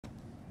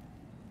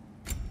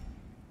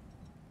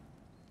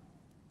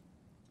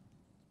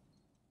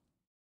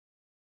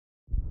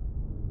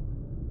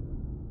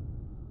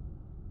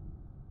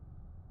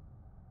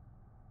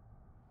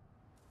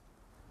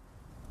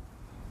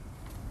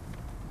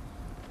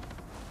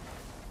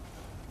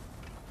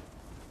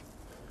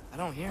I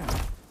don't hear him.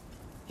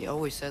 He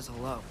always says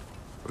hello.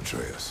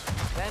 Atreus.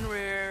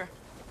 Fenrir!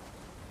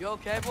 You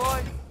okay,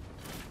 boy?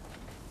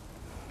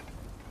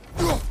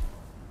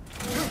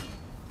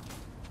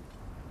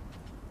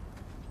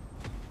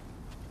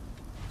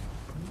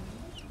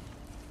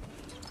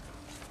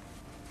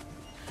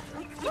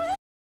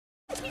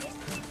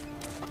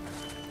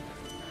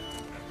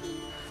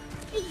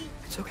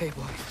 It's okay,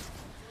 boy.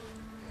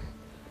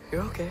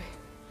 You're okay.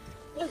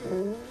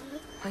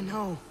 I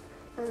know.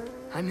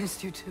 I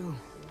missed you too.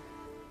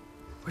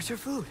 Where's your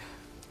food?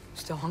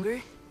 Still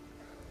hungry?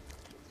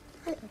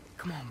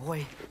 Come on,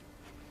 boy.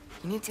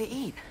 You need to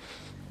eat.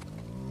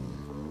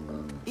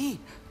 Eat.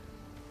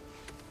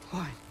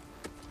 Why?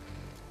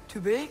 Too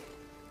big?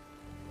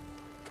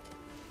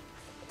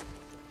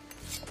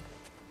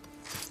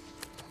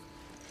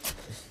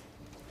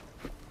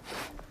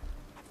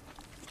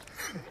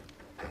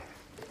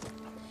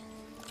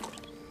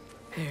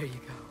 There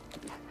you go.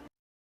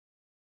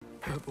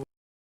 Good boy.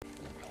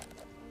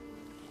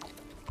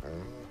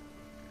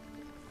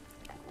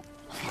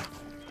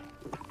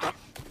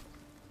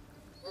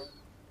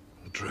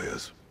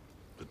 Atreus,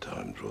 the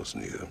time draws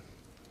near.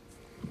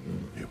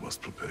 You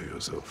must prepare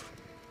yourself.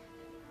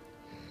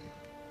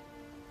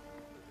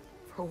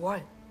 For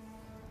what?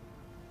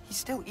 He's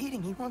still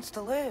eating. He wants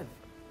to live.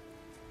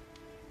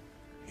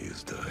 He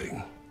is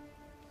dying.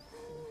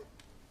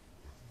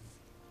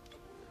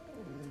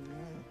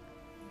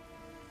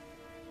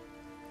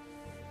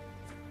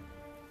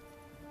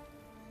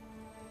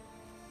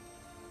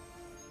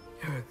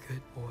 You're a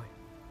good boy.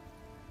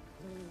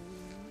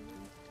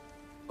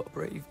 A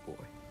brave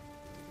boy.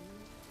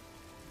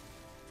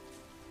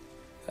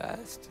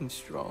 Fast and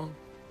strong.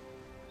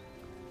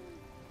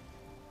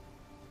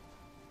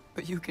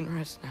 But you can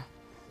rest now.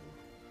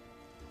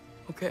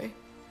 Okay?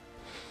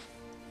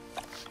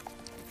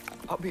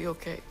 I'll be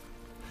okay.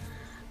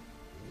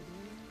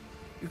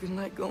 You can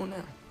let go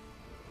now.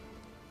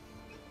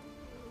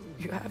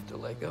 You have to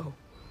let go.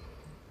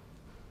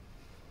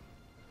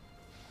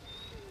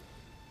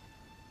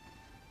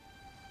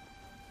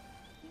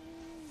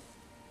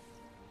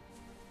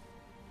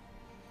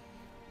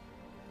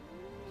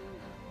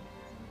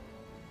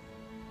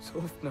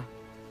 Sofna.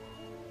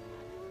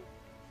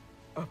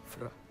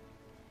 Afra.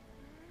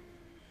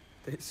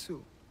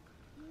 Tesu.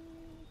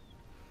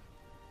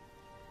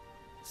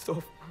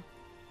 Sofna.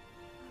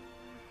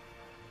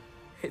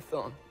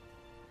 Hethon.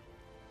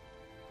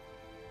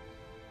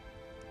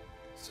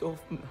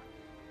 Sofna.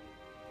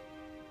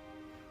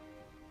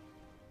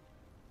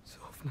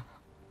 Sofna.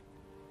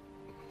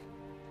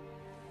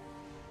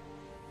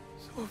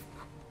 Sofna.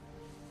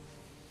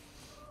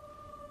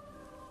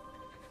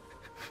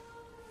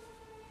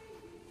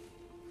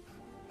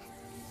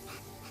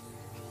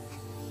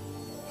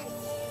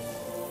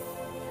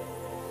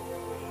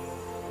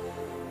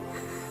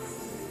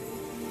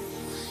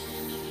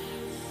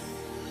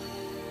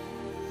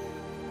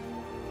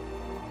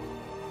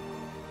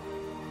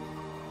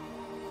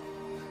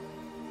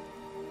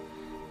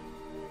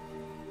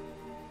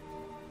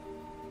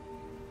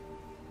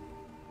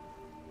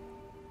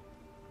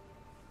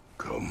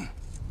 Come.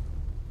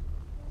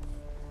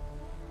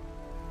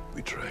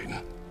 We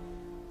train.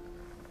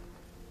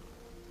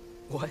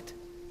 What?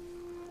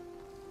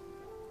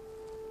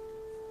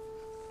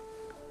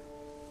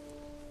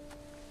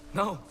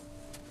 No.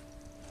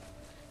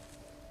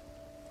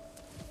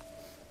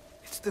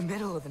 It's the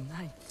middle of the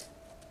night.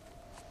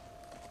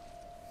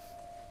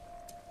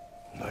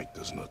 Night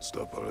does not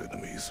stop our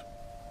enemies.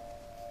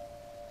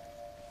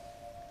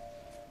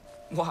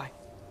 Why?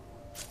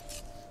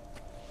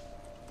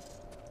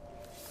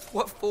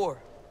 What for?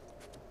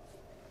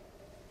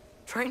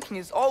 Training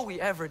is all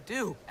we ever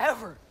do,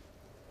 ever.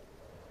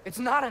 It's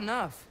not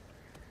enough.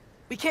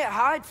 We can't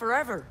hide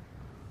forever.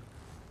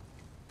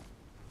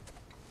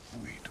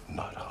 We do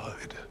not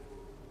hide.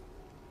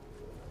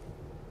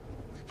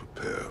 We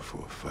prepare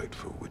for a fight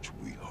for which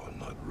we are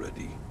not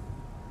ready.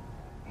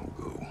 We'll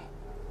go.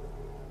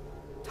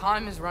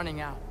 Time is running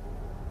out.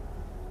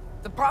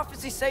 The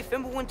prophecies say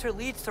Fimbulwinter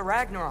leads to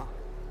Ragnarok.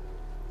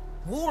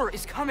 War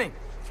is coming.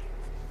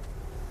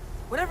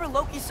 Whatever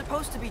Loki's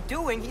supposed to be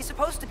doing, he's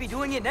supposed to be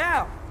doing it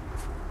now.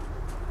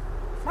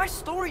 My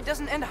story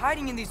doesn't end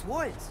hiding in these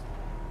woods.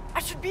 I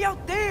should be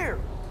out there,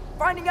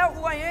 finding out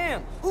who I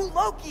am, who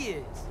Loki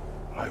is.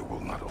 I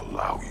will not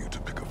allow you to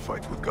pick a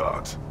fight with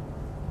gods.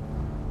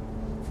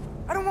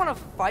 I don't want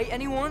to fight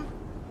anyone.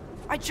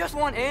 I just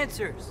want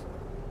answers.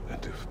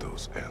 And if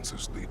those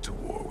answers lead to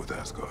war with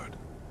Asgard?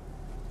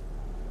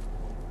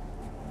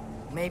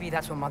 Maybe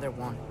that's what Mother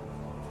wanted.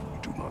 We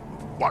do not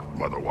know what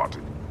Mother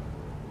wanted.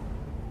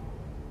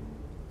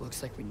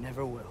 Looks like we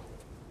never will.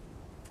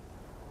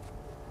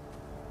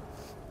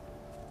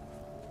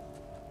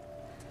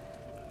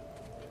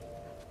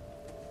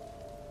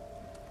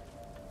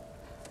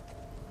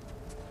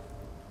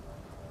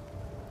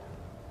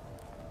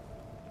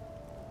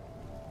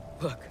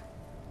 Look.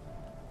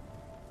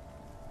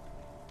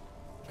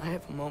 Can I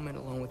have a moment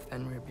alone with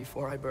Fenrir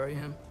before I bury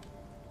him?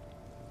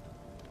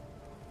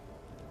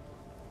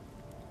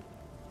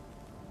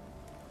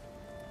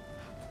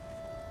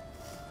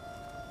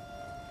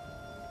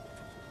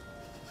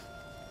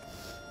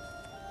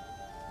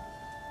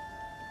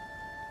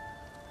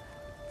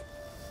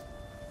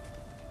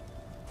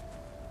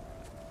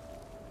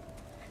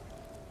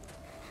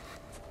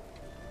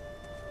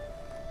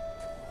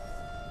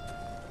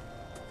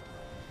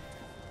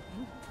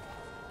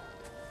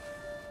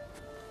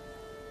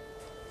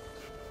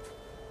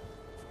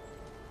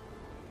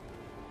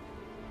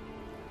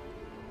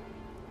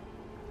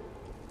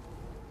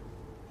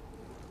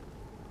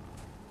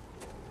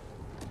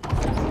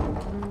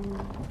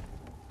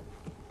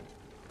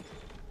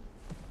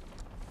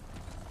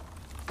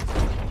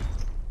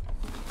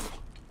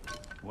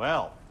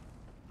 Well,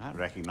 I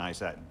recognize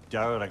that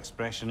dour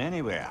expression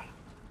anywhere.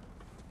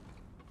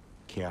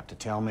 Care to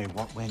tell me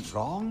what went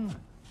wrong?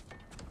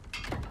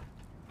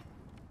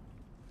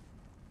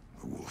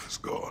 The wolf is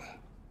gone.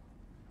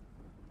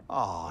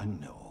 Oh,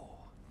 no.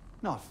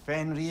 Not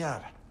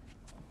Fenrir.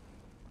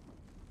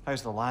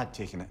 How's the lad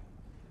taking it?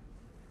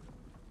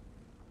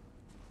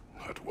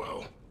 Not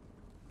well.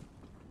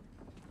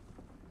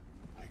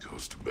 He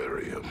goes to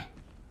bury him.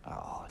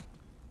 Oh,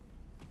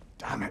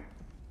 damn it.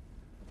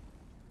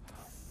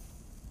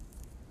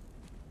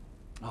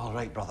 All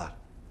right, brother.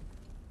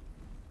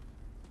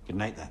 Good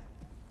night, then.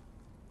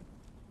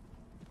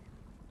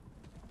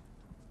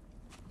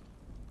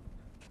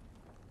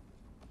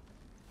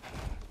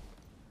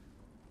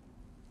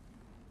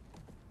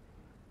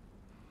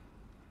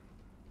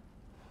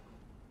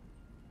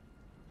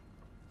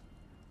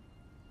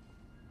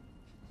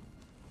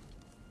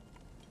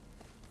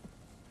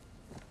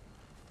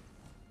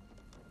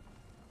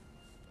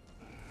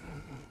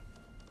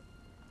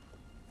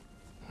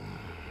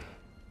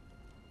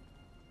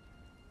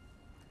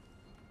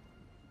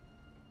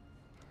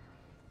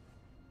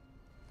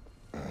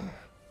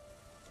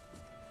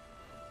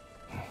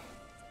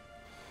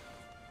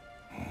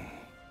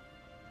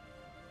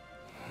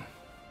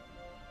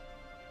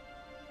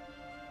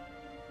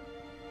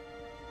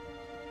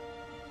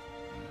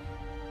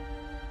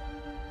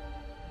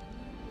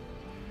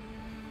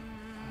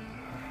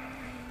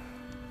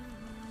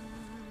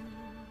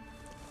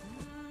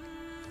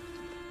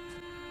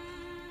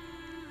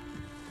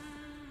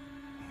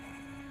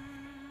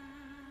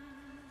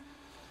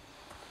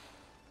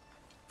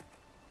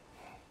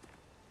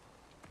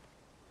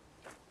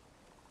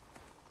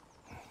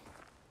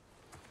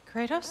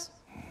 Kratos?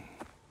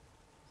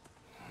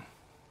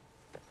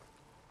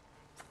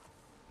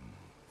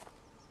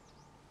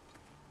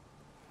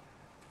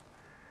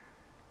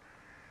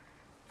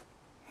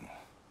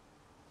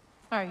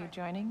 Are you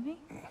joining me?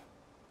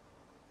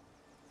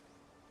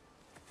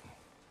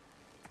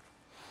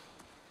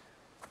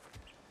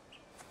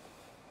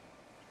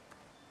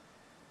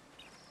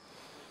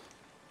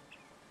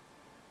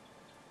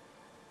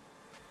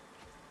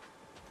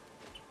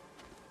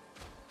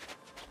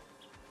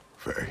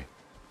 Faye,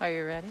 Are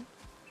you ready?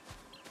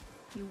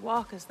 You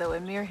walk as though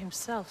Emir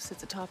himself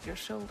sits atop your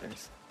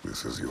shoulders.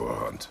 this is your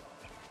hunt.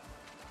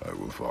 I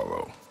will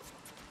follow.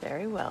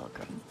 Very well,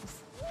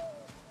 Grumpus.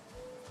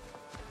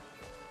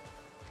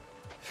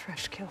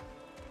 Fresh kill.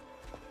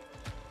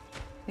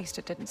 At least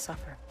it didn't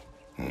suffer.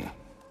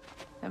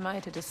 Am I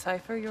to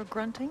decipher your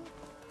grunting?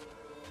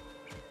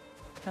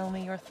 Tell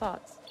me your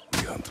thoughts. We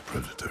hunt the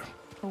predator.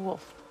 A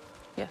wolf.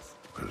 Yes.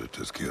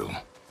 Predators kill.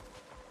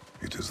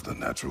 It is the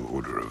natural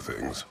order of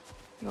things.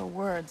 Your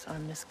words are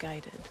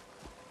misguided.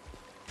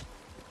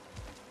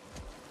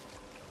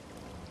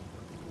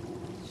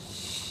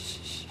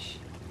 Shh.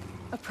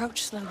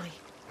 Approach slowly.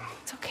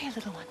 It's okay,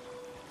 little one.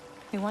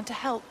 We want to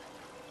help.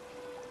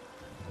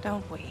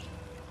 Don't we?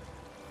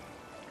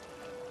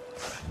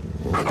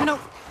 No,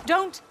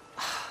 don't!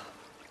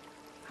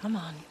 Come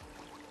on.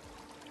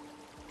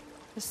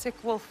 The sick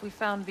wolf we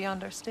found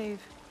beyond our stave.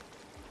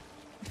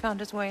 He found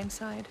his way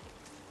inside.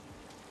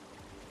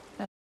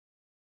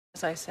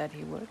 As I said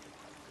he would.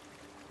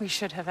 We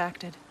should have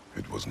acted.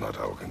 It was not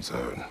our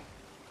concern.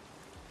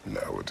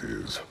 Now it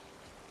is.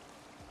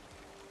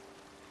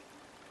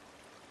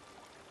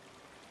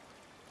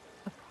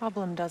 The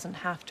problem doesn't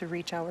have to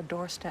reach our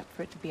doorstep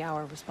for it to be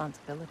our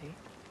responsibility.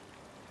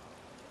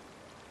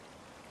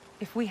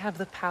 If we have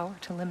the power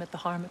to limit the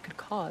harm it could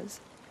cause,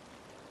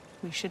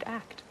 we should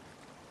act.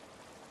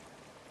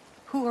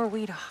 Who are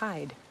we to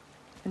hide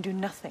and do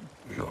nothing?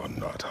 We are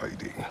not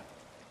hiding.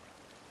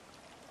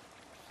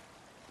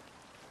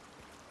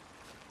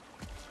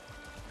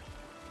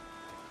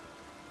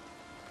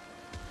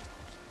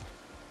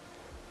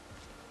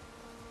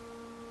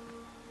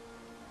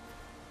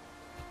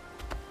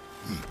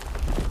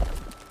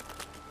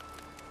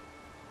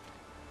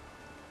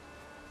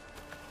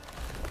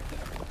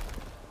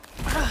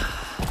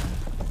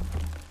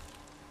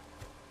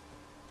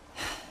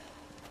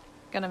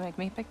 Gonna make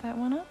me pick that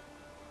one up?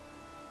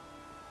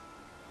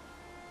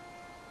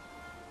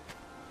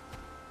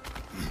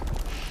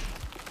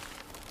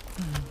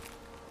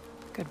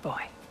 Good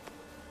boy.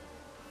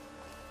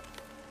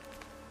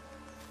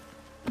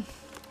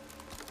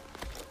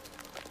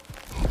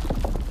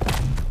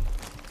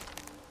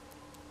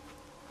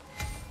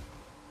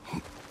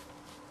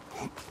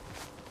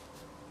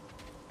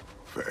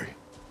 Faye.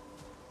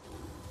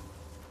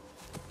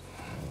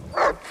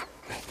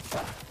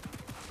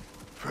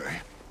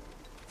 Faye.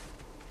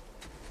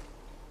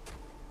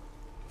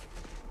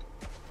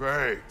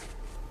 Faye.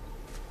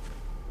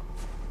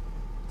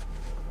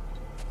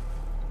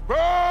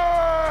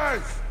 Faye!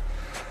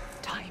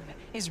 Time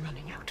is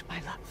running out, my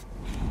love.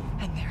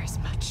 And there is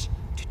much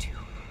to do.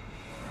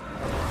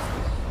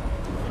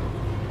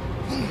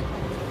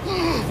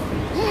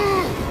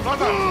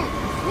 Mother!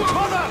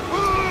 Mother!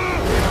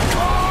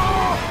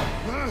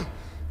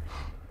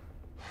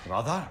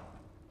 Brother?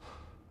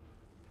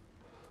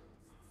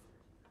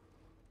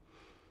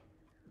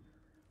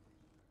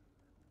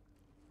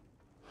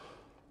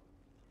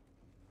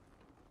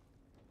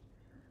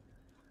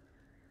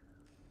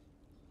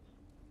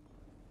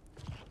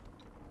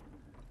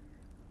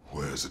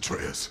 Where's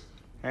Atreus?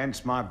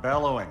 Hence my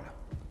bellowing.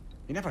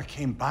 He never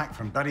came back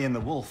from burying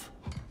the wolf.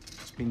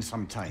 It's been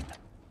some time.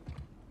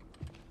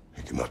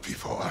 He cannot be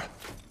far.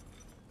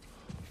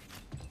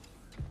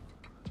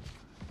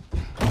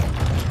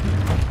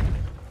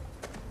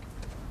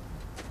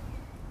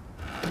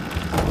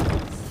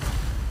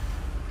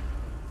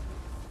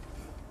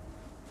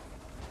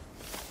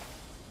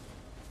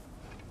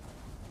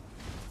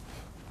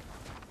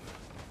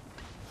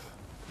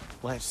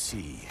 Let's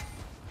see.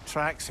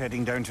 Tracks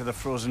heading down to the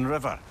frozen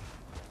river.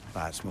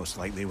 That's most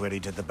likely where he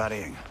did the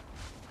burying.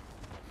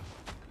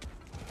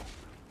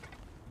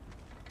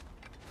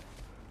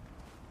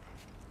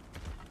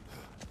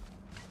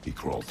 He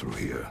crawled through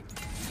here.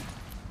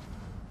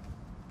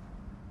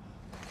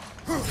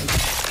 You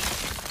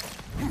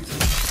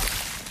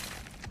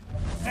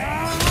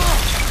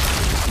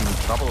seem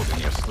troubled in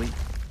your sleep.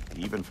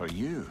 Even for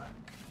you.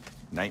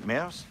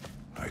 Nightmares?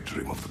 I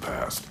dream of the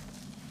past.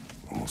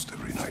 Almost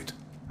every night.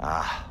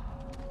 Ah,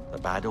 the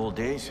bad old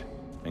days?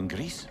 In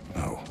Greece?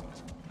 No.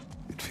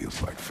 It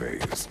feels like Faye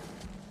is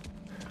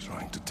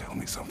trying to tell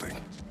me something.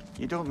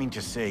 You don't mean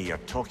to say you're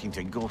talking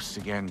to ghosts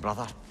again,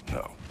 brother?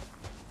 No.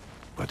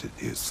 But it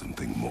is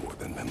something more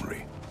than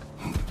memory.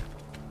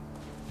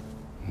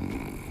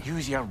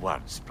 Use your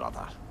words,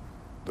 brother.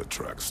 The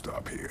tracks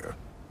stop here.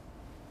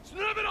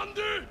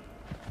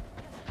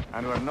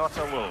 And we're not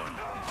alone.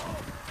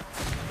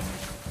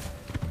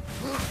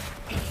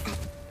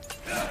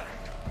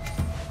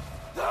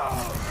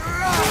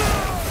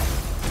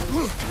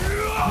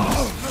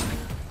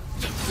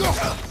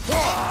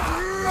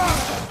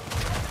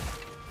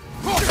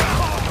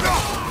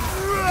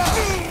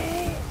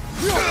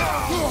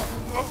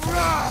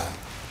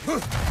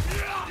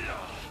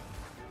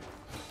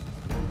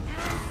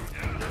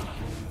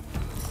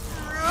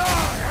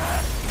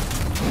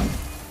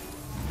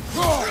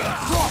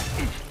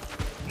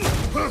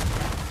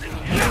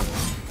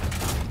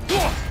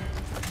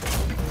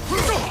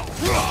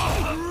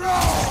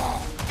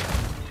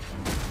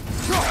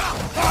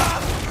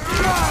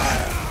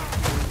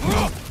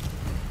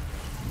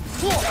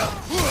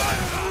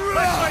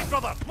 Let's fight,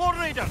 brother! More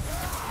raiders!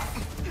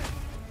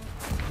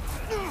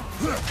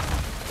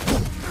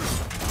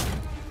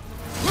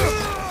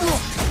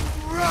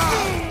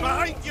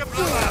 Behind you,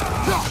 brother!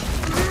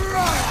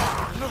 Behind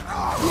you! Look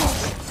out!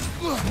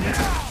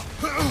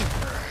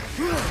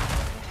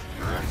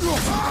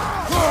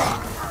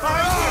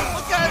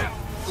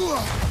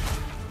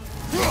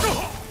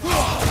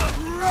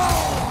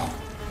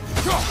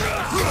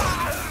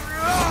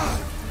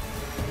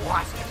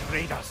 Blasted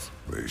raiders!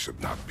 They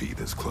should not be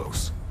this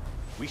close.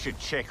 We should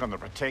check on the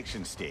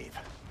protection stave.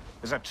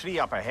 There's a tree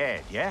up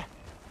ahead, yeah?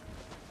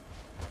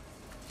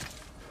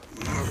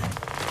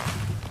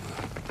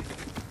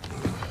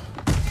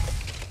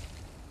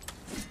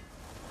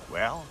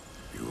 Well?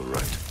 You were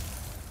right.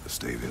 The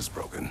stave is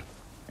broken.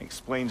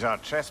 Explains our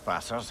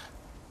trespassers.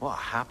 What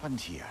happened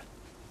here?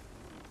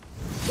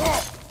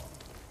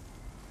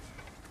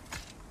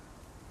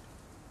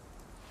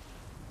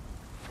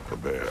 A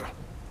bear.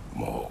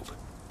 Mauled.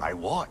 By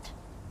what?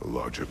 A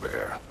larger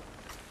bear.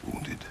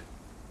 Wounded.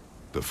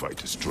 The fight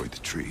destroyed the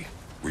tree.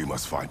 We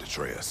must find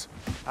Atreus.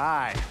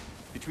 Aye.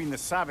 Between the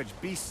savage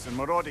beasts and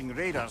marauding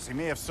raiders, he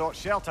may have sought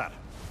shelter.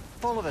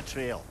 Follow the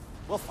trail.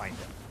 We'll find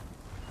him.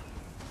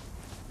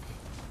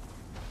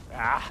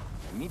 Ah,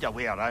 we need a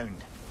way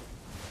around.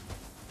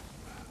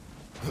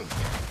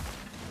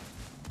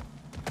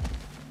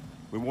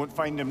 We won't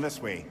find him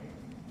this way.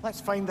 Let's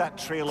find that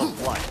trail of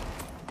blood.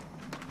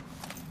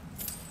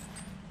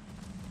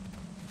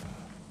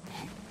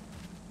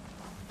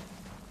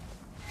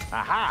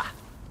 Aha!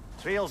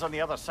 Trail's on the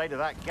other side of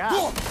that gap.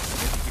 You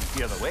can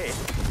clear the way.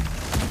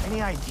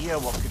 Any idea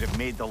what could have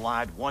made the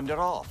lad wander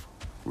off?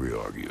 We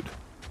argued.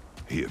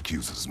 He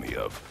accuses me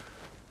of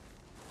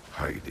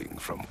hiding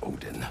from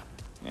Odin.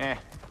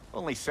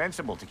 Only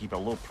sensible to keep a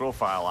low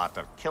profile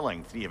after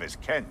killing 3 of his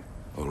kin.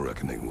 A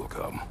reckoning will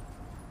come.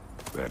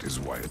 That is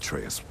why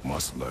Atreus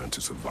must learn to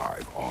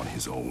survive on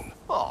his own.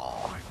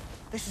 Oh,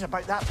 this is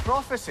about that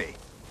prophecy.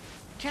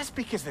 Just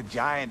because the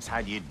giants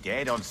had you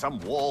dead on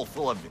some wall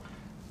full of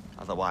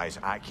otherwise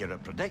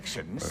accurate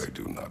predictions. I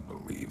do not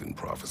believe in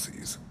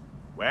prophecies.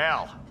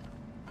 Well,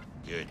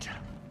 good.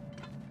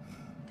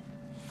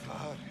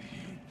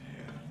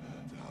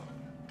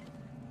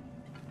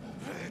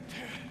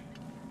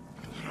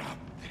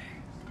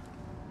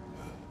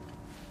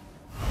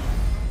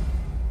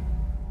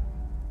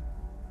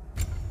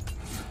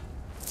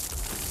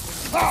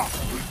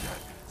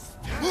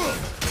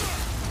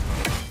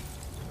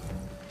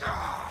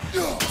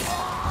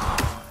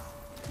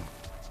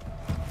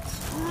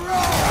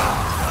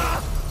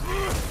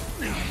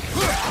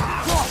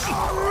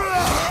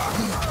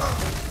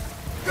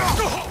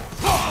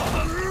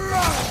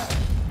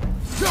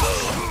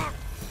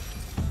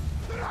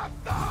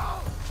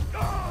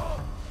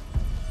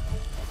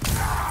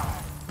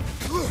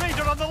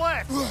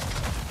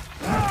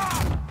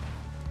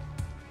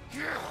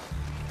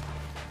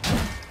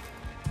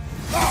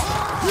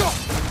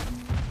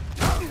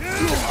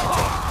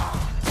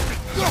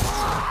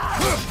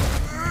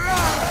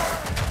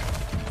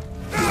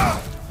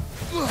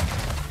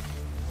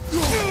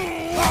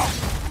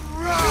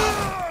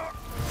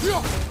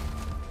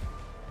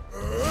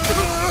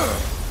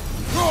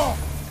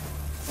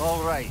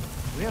 right.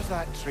 Where's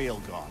that trail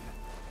gone?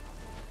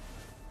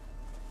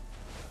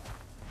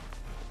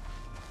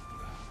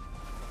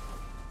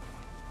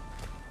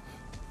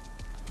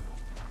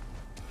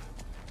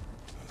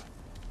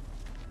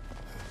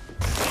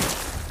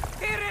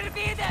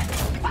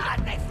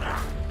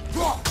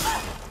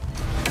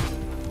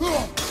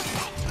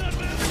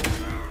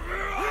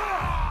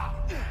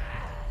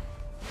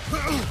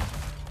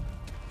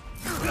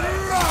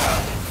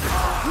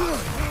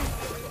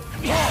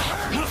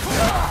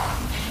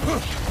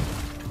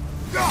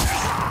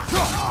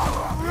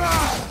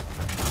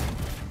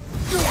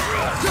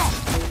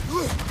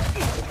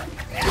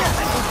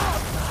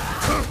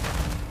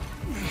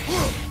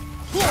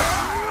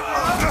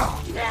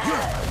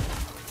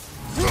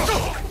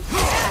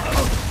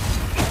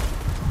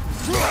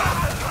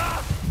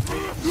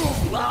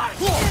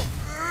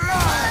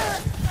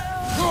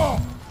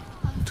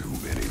 Too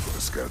many for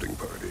a scouting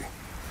party.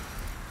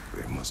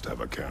 They must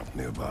have a camp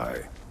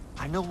nearby.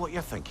 I know what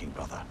you're thinking,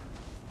 brother.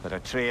 But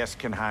Atreus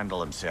can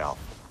handle himself.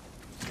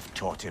 You've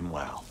taught him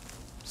well.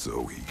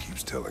 So he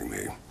keeps telling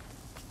me.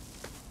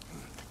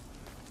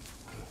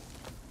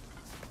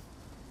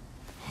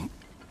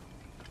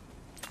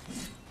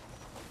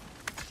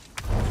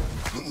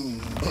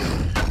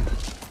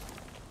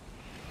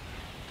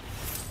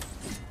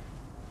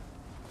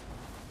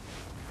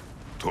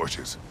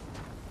 Torches.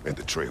 And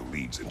the trail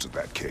leads into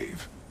that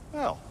cave.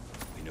 Well,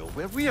 we know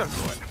where we are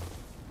going.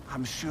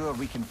 I'm sure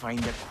we can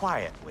find a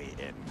quiet way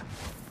in.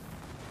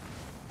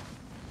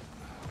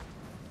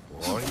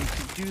 Or you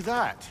could do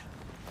that.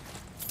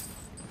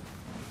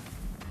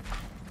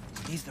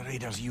 These the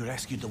raiders you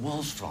rescued the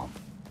wolves from?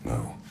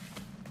 No.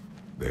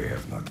 They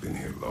have not been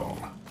here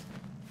long.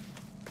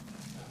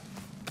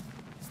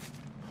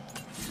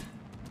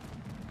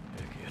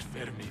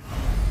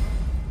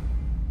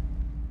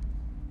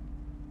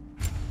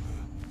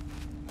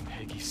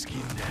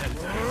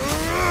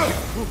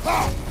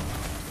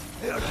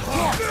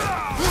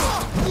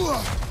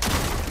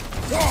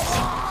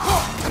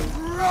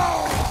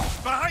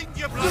 Behind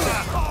you, brother!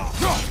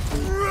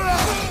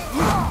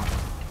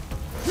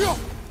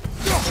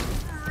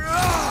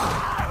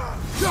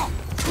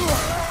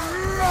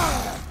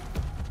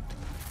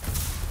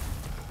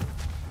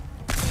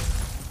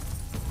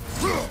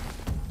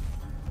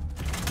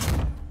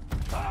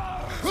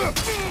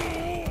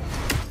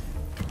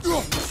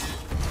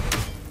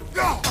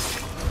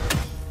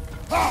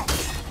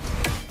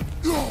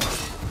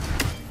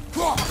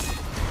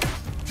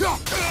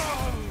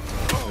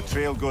 The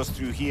trail goes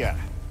through here.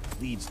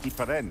 Leads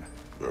deeper in.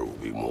 There will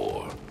be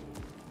more.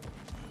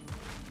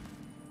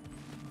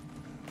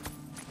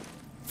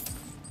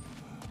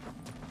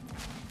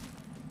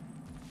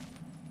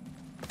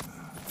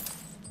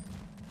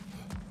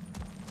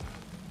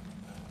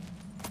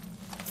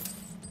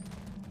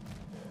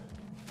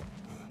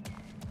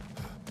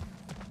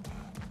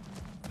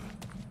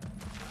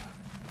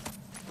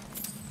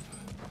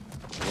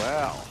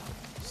 Well,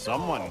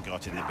 someone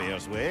got in the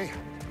bear's way.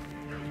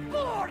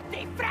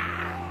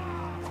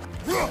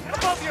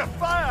 Above your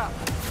fire!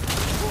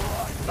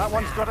 That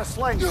one's got a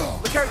sling.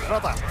 Look out,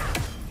 brother!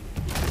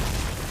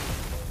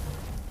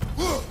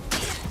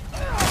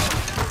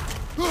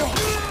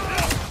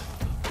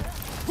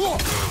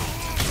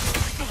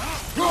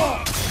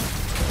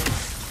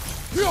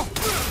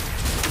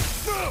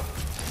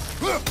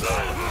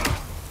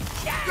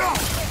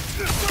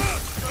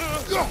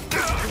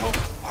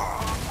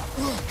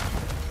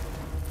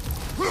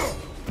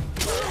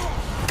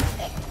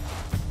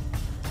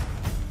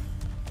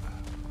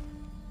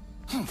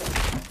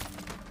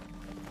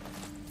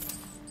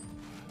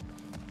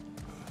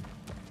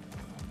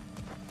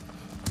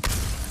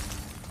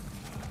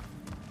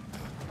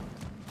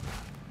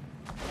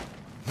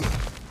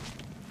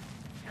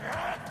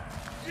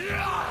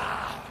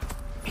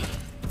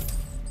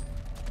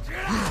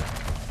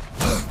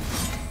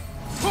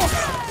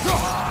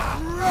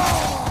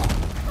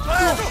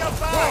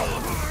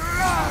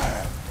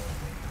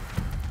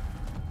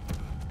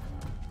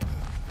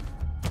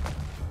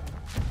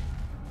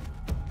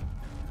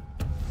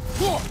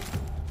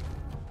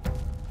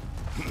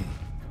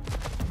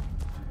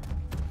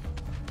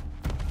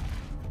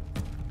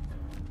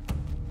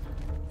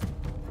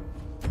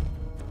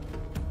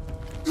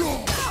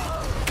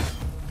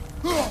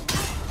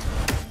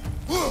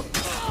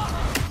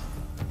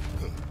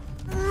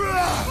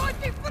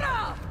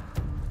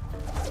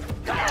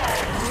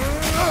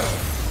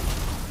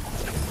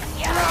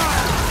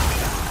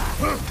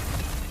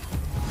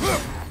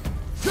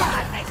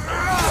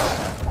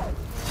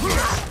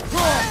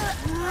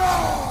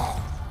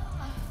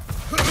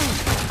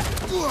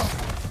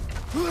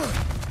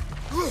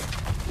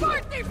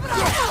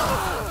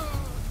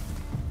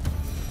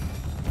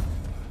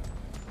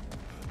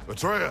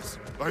 Atreus,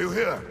 are you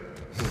here?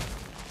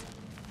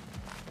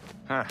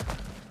 Huh.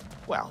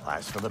 Well,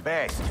 that's for the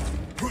best.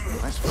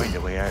 Let's find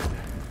a way out.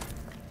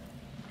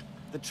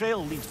 The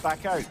trail leads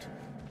back out.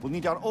 We'll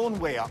need our own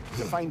way up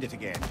to find it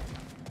again.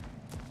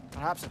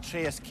 Perhaps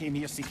Atreus came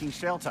here seeking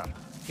shelter.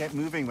 Kept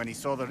moving when he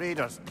saw the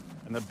raiders,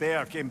 and the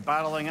bear came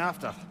barreling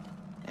after.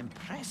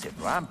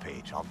 Impressive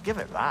rampage, I'll give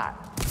it that.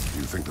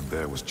 You think the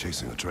bear was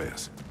chasing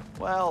Atreus?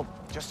 Well,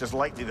 just as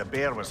likely the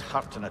bear was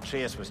hurt and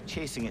Atreus was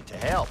chasing it to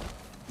help.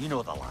 You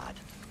know the lad.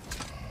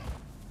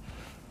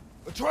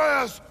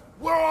 Atreus!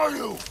 Where are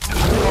you?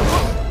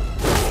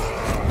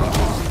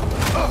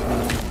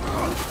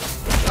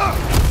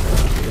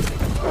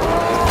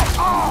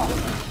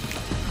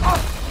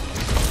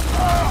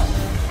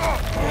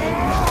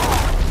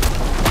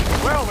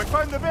 Well, we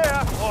found the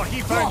bear, or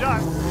he found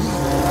us.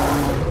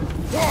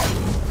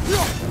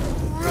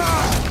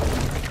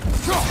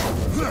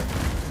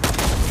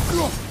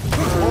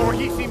 Or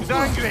he seems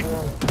angry.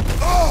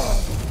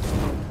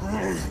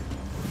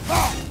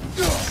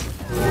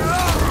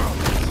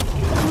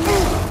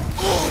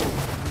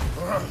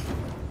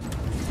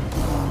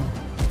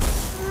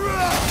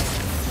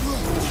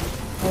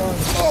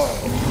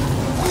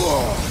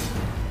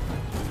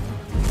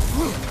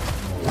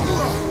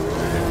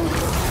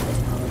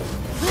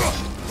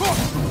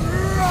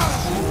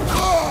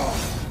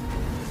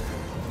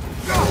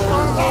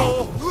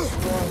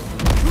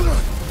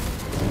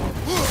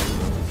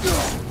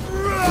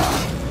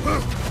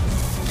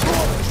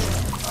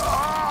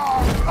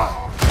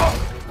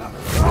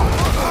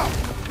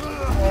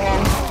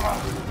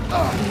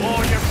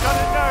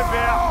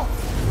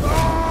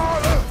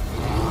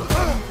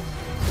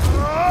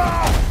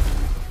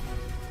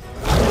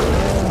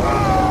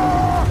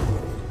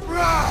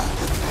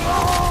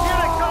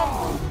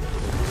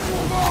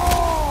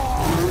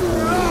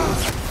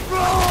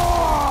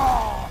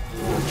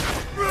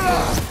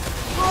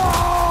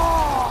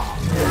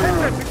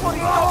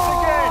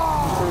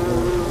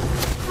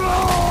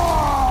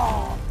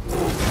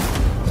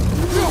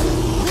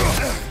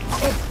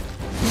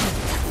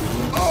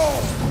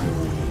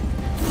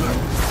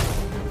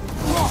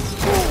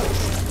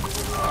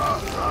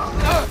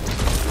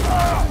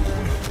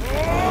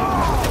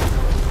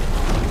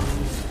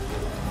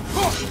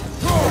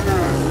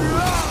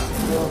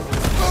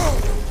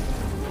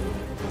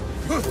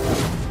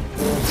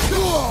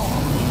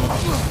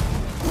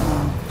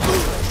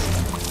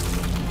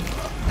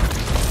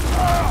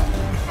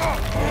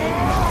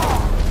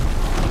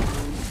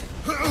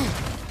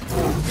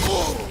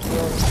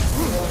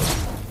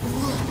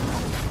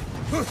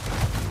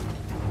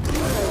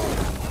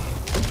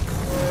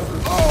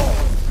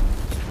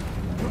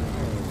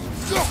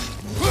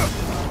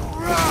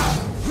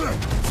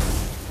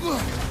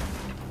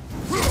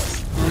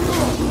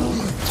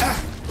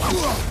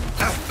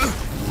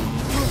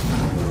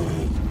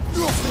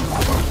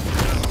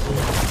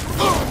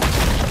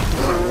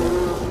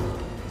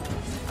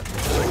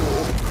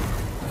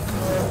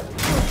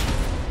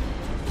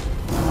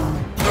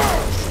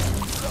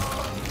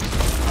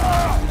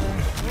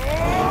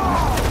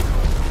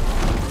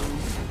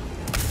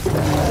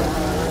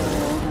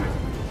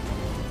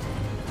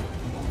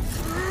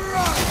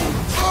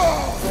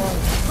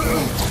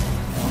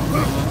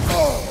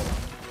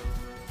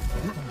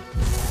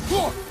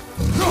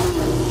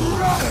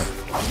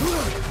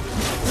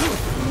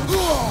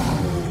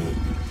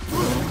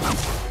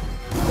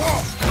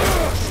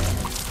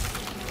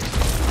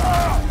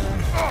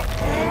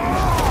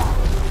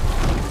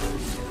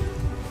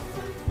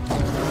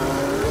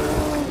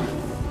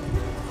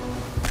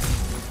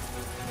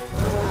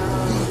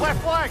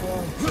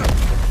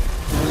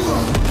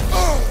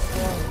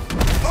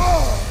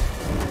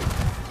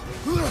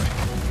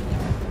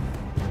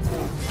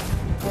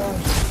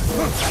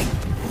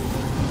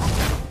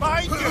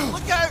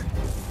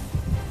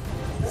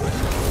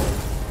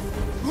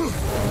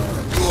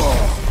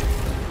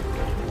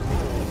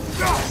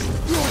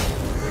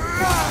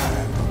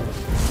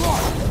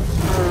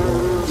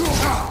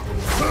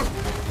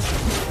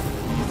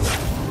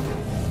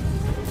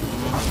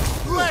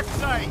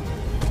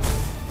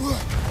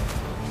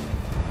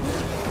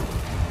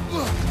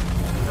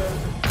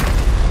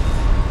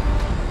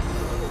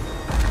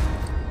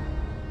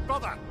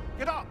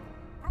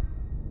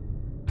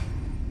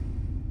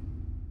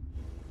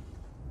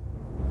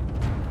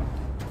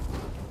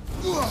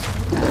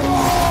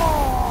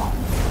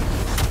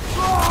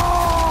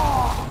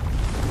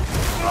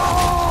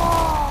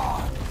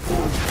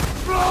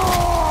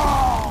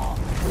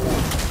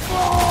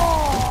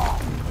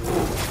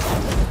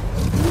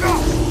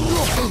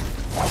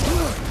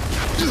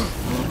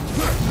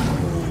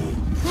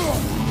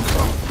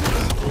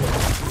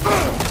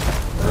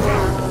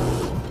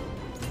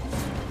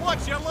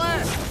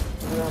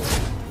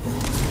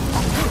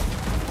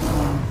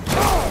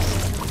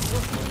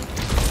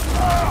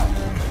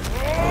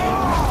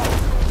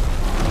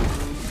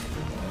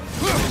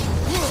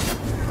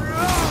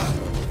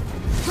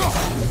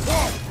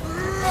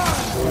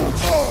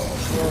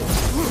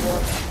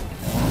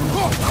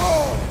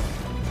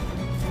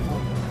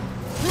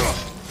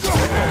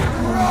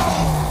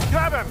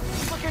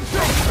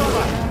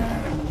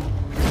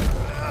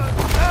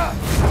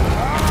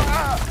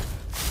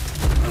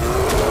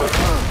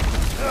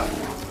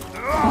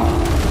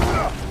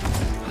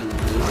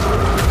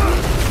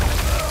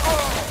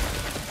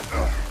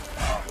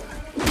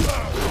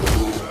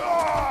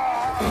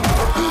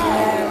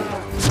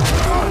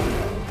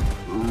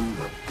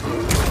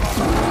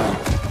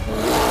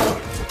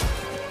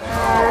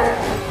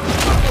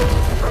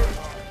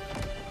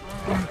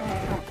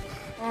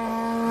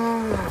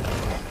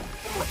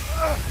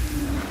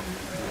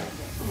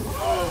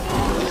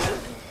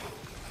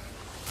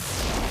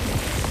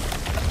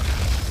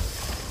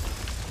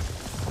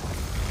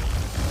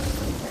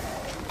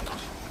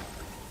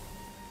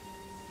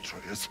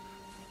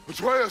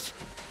 Atreus!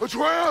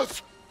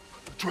 Atreus!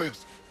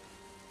 Atreus!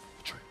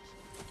 Atreus.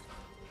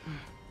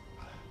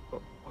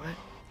 What?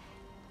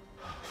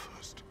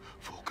 First,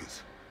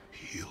 focus.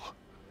 Heal.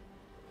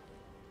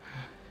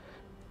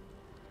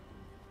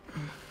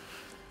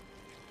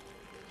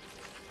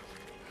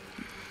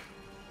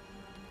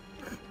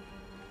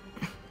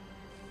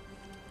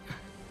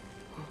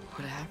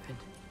 What happened?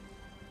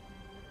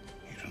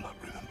 You do not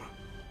remember.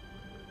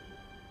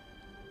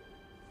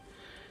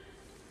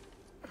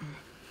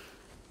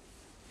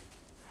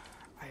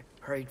 I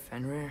prayed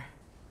Fenrir.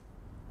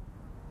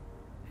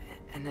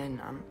 And then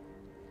I'm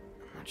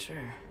not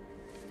sure.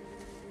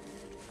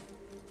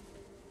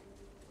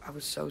 I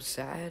was so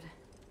sad.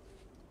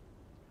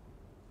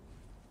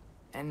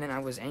 And then I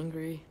was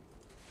angry.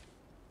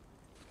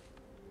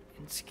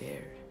 And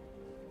scared.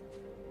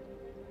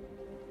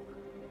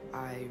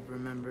 I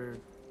remember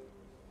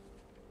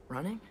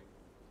running.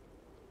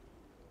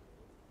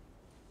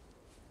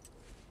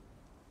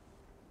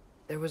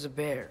 There was a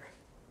bear.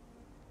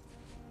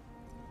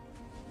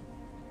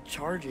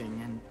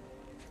 Charging, and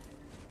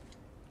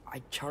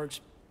I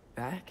charged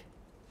back.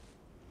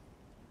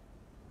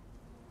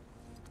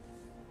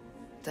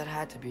 That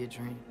had to be a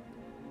dream.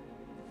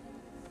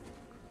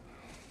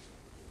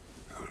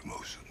 Your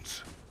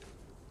emotions.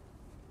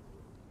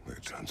 They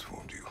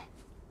transformed you.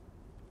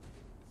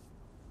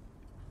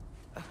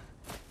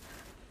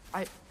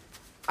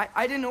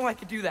 I didn't know I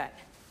could do that.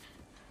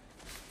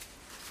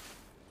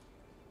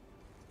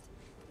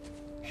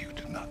 You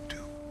did not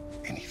do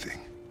anything.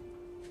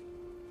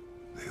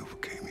 They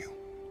overcame you.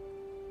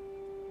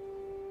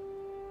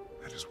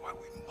 That is why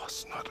we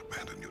must not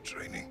abandon your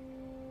training.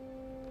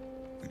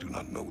 We do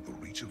not know the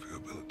reach of your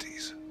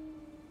abilities.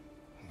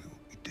 We will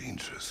be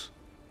dangerous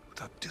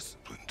without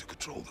discipline to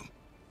control them.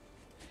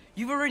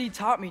 You've already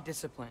taught me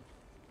discipline.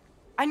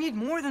 I need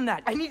more than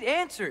that. I need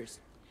answers.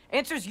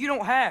 Answers you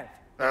don't have.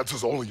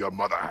 Answers only your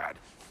mother had.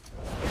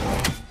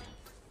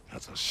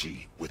 Answers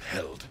she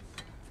withheld.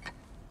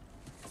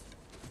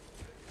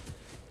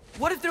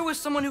 What if there was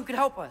someone who could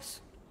help us?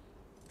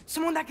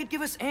 Someone that could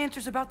give us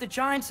answers about the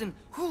giants and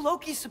who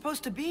Loki's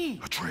supposed to be.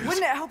 Atreus.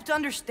 Wouldn't it help to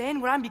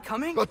understand what I'm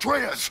becoming?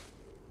 Atreus!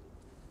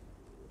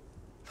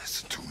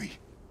 Listen to me.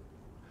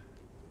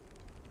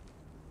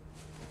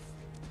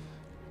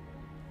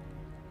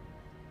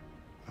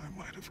 I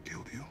might have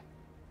killed you.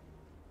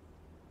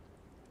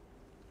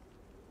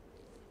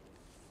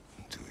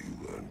 Until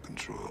you learn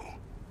control,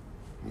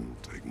 you will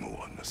take no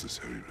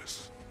unnecessary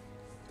risks.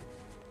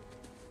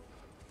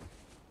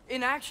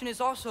 Inaction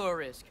is also a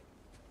risk.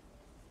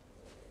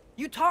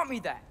 You taught me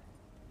that.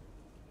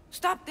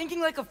 Stop thinking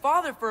like a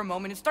father for a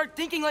moment and start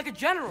thinking like a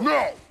general.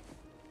 No!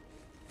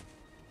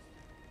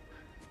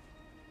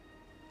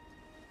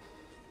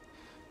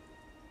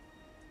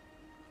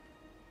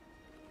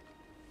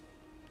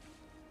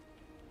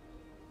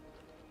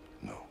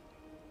 No.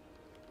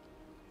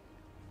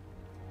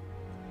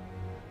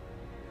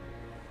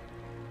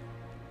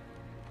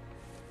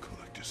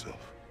 Collect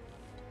yourself.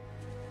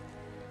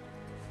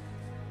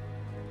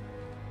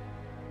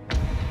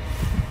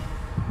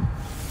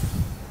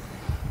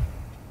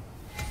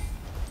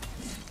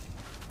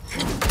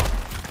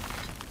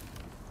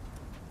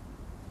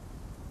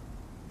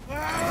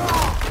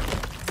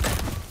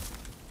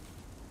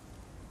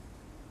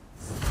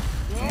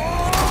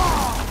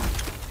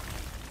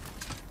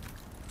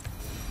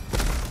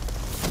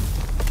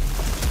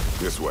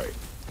 This way.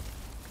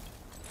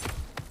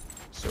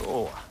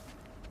 So,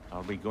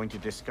 are we going to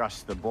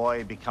discuss the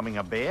boy becoming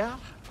a bear?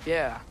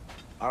 Yeah.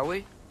 Are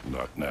we?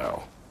 Not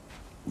now.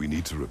 We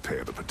need to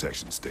repair the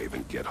protection stave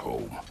and get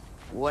home.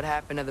 What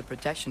happened to the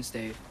protection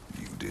stave?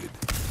 You did.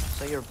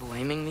 So you're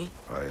blaming me?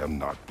 I am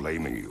not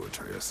blaming you,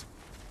 Atreus.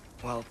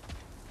 Well,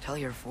 tell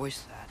your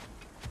voice that.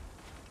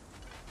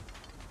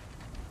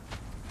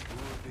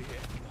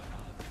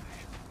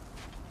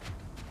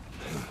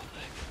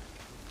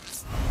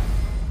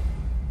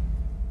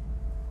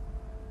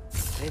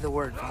 Say the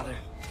word, Father.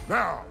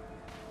 Now!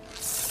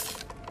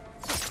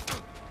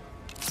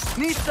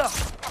 Nista!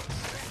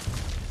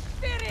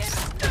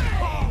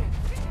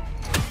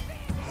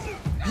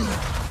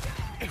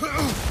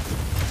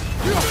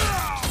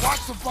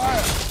 Watch the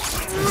fire!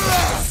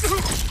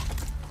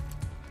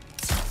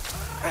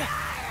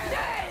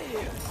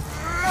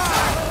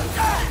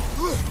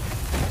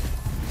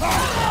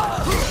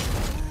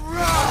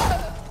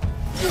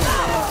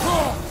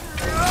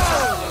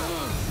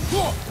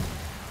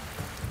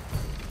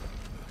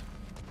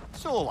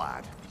 So,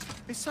 lad,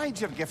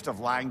 besides your gift of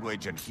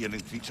language and hearing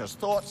creatures'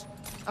 thoughts,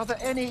 are there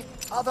any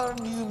other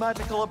new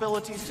magical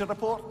abilities to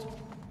report?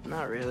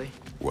 Not really.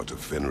 What of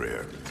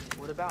Fenrir?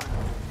 What about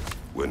him?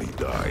 When he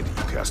died,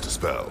 you cast a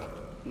spell.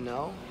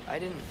 No, I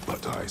didn't.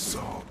 But I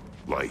saw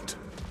light.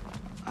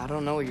 I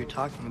don't know what you're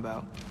talking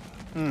about.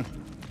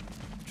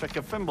 Trick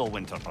of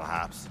Fimbulwinter,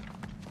 perhaps?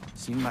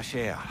 Seen my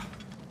share.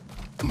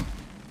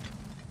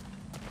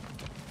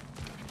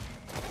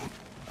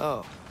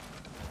 Oh,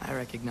 I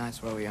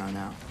recognize where we are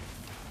now.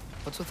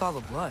 What's with all the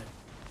blood?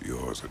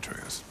 Yours,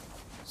 Atreus.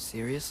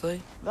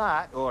 Seriously?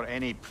 That, or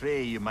any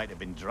prey you might have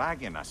been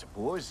dragging, I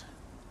suppose.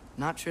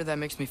 Not sure that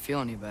makes me feel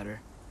any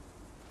better.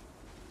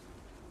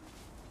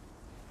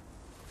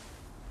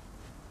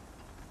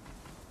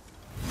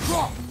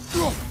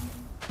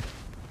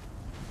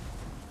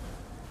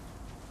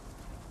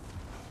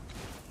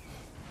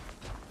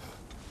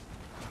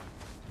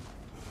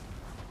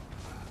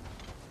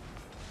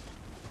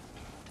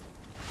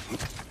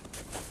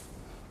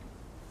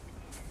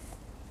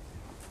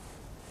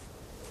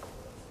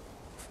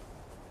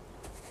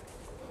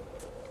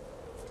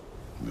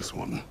 This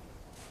one.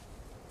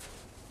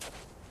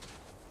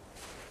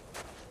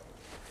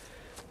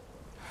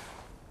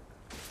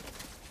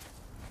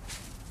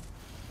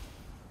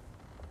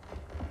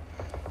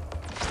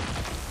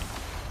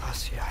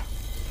 Asia.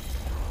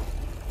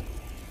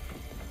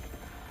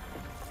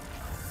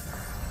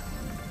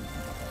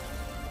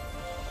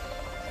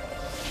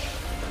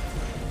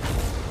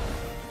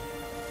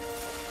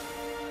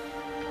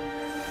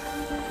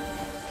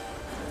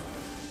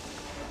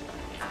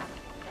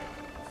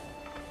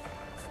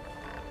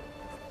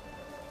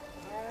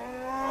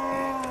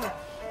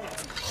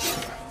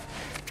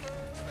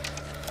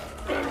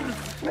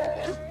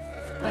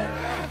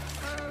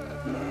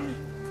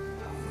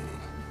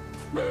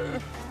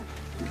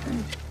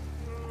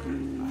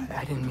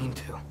 I didn't mean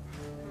to.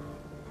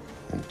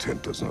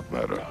 Intent does not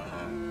matter.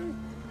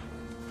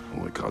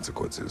 Only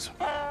consequences.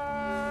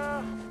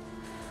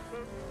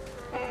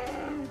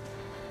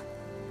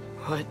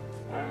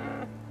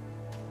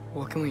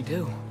 What can we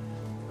do?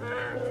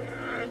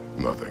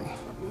 Nothing.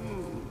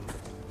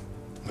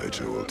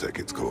 Nature will take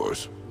its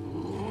course.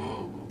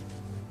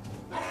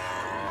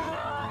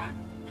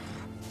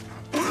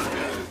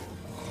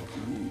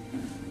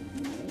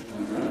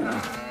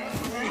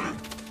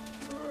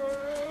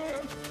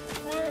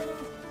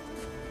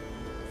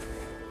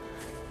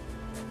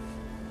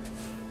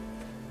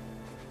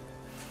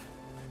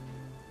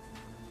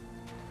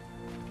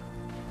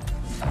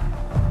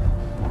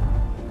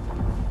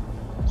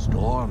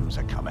 Storms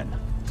are coming.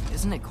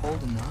 Isn't it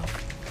cold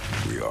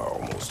enough? We are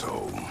almost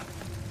home.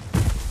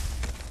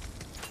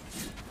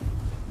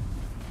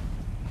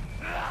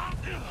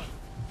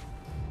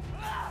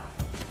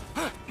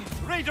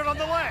 Raider on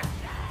the left!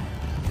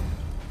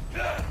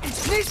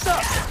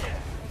 Lisa!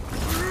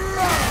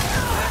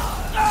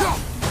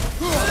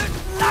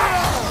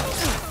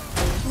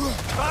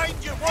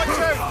 Behind you, watch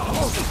out!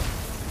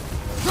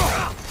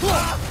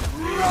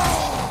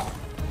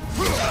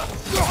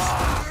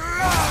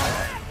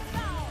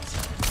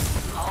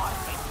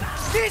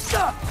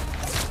 Lisa!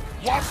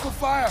 Watch the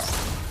fire!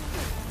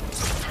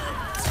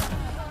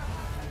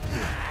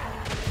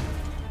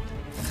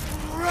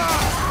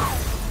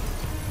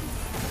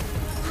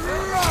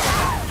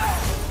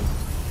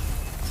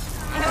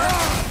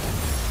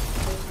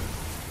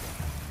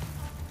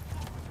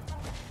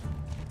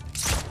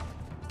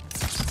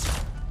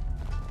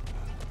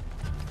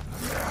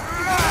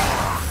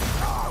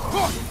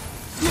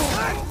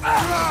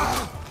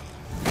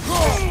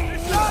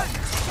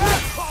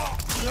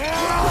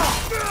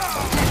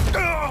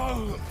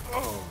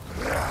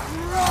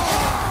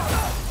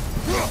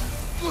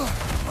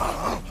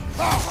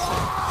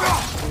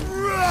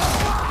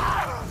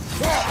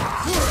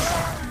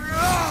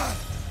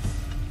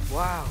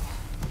 Wow.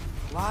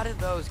 A lot of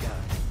those guys.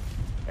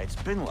 It's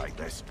been like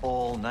this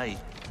all night.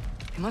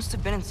 It must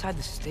have been inside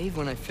the stave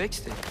when I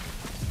fixed it.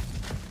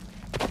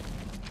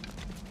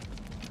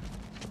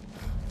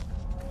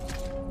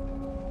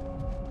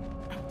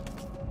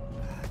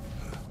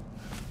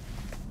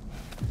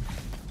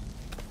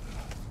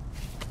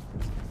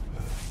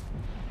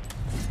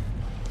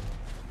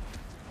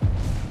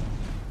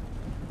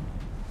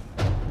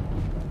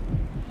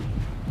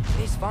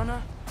 Hey,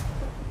 Svanna,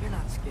 you're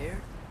not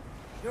scared.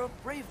 You're a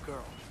brave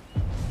girl.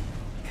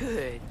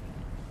 Good.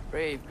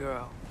 Brave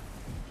girl.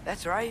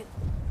 That's right.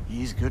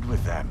 He's good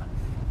with them.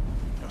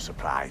 No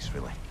surprise,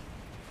 really.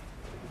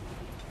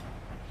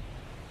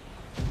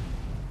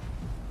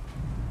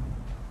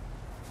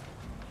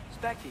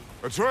 Specky,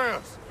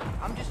 Atreus!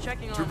 I'm just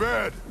checking on... To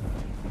bed!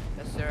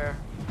 Yes, sir.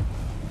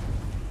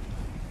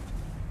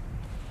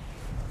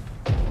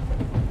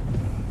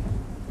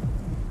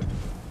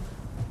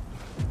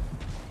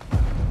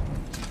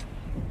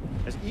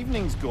 As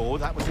evenings go,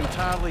 that was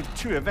entirely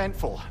too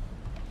eventful.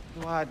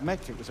 Though I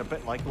admit it was a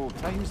bit like old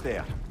times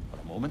there, for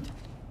a moment.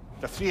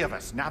 The three of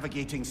us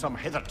navigating some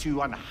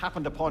hitherto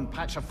unhappened-upon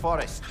patch of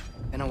forest.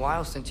 Been a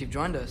while since you've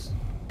joined us.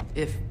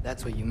 If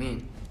that's what you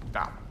mean.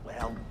 Ah,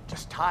 well,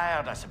 just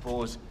tired, I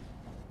suppose.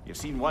 You've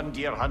seen one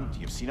deer hunt,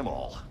 you've seen them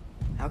all.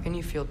 How can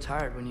you feel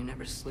tired when you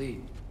never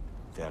sleep?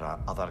 There are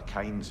other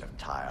kinds of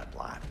tired,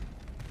 lad.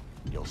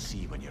 You'll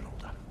see when you're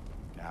older.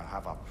 Now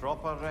have a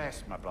proper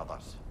rest, my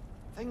brothers.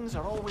 Things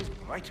are always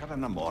brighter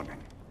in the morning.